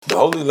The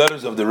Holy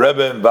Letters of the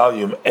Rebbe in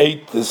Volume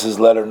 8. This is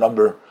letter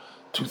number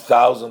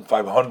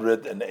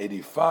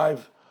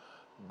 2585,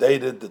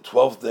 dated the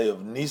 12th day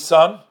of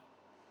Nisan,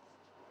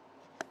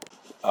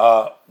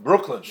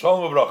 Brooklyn,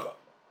 Shalom Avracha.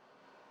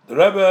 The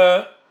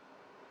Rebbe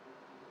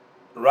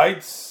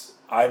writes,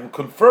 I'm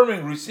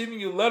confirming receiving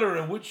your letter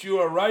in which you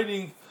are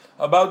writing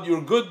about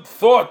your good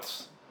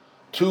thoughts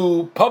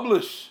to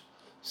publish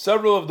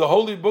several of the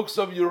holy books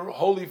of your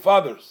holy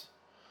fathers.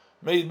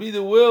 May it be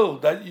the will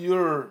that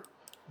your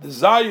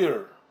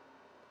desire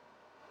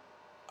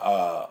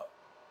for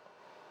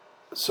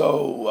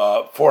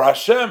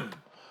Hashem,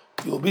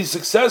 you'll be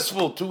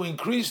successful to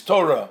increase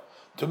Torah,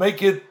 to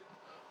make it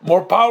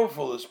more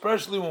powerful,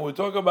 especially when we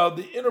talk about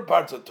the inner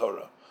parts of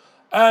Torah,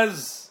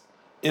 as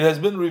it has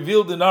been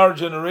revealed in our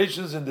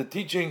generations in the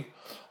teaching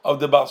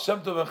of the Baal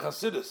Shem Tov and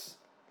Chassidus.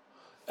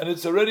 And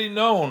it's already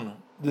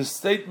known, this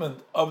statement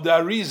of the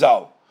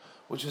Arizal,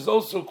 which is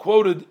also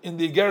quoted in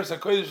the Igeres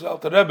HaKodesh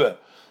Alter Rebbe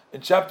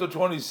in chapter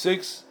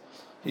 26.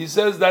 He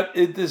says that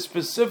it is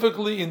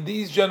specifically in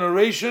these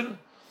generation,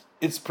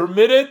 it's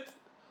permitted,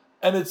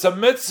 and it's a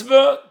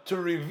mitzvah to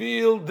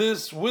reveal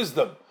this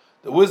wisdom,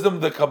 the wisdom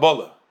of the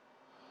Kabbalah.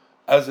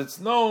 As it's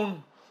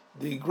known,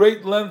 the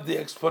great length, the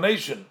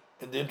explanation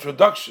in the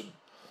introduction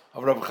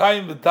of Rab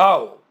Chaim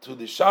Vital to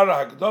the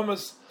Shara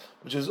Hakdomas,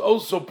 which is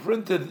also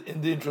printed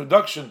in the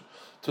introduction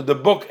to the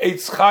book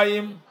Eitz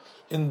Chaim,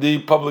 in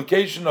the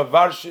publication of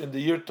Varsha in the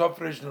year Tov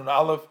Reish Nun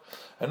Aleph,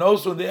 and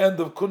also in the end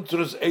of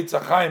Kuntrus Eitz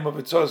Chaim of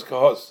Etzoras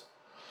Kahos.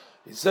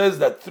 He says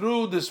that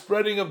through the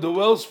spreading of the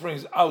well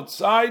springs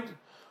outside,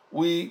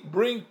 we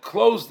bring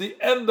close the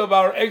end of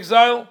our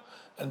exile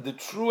and the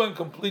true and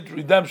complete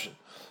redemption.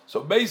 So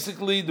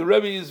basically, the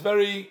Rebbe is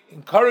very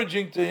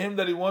encouraging to him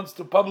that he wants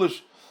to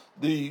publish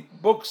the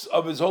books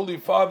of his holy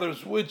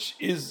fathers, which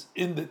is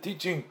in the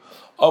teaching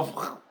of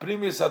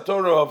Primis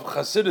HaTorah of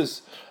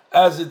Chassidus,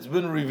 as it's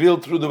been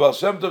revealed through the Baal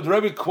Shem Tov. The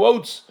Rebbe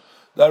quotes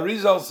the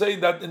Arizal saying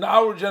that in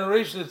our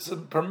generation it's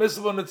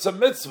permissible and it's a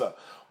mitzvah,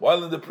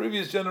 while in the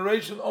previous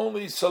generation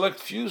only select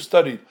few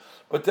studied.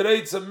 But today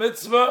it's a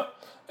mitzvah,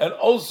 and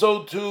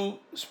also to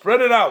spread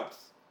it out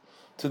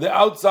to the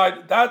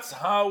outside. That's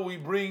how we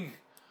bring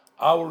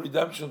our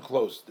redemption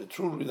close, the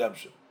true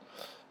redemption.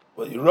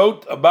 Well, he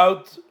wrote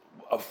about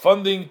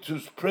funding to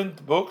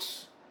print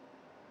books.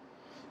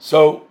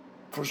 So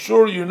for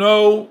sure you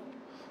know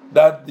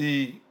that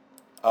the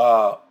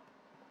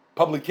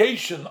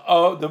publication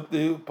of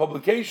the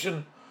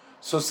publication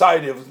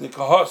society of the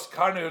Kahos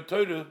Karnei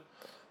Torah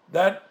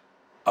that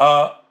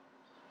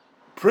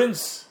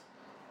prints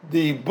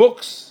the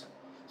books,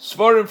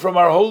 Svarim from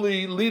our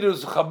holy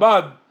leaders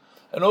Chabad,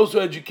 and also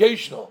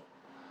educational,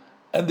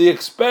 and the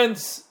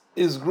expense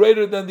is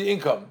greater than the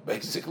income.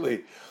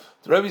 Basically,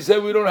 the Rebbe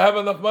said we don't have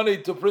enough money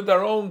to print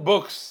our own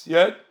books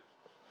yet,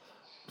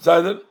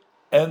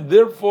 and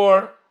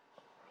therefore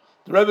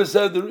the Rebbe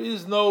said there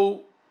is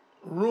no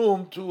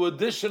room to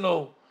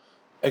additional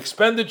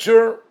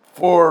expenditure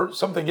for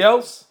something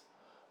else,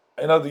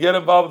 to get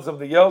involved in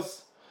something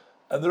else.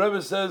 And the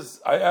Rebbe says,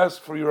 I ask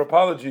for your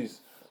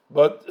apologies,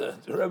 but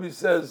the Rebbe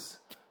says,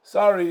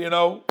 sorry,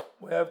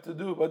 we have to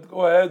do, but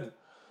go ahead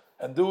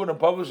and do it and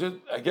publish it.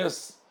 I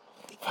guess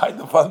find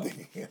the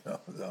funding,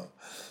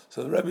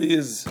 So the Rebbe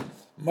is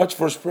much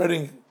for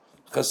spreading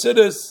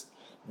Chassidus,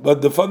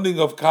 but the funding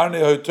of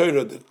Karnei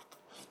HaTorah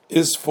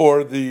is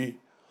for the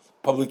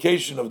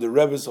publication of the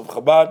Rebbe's of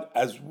Chabad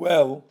as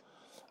well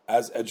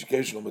as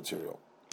educational material.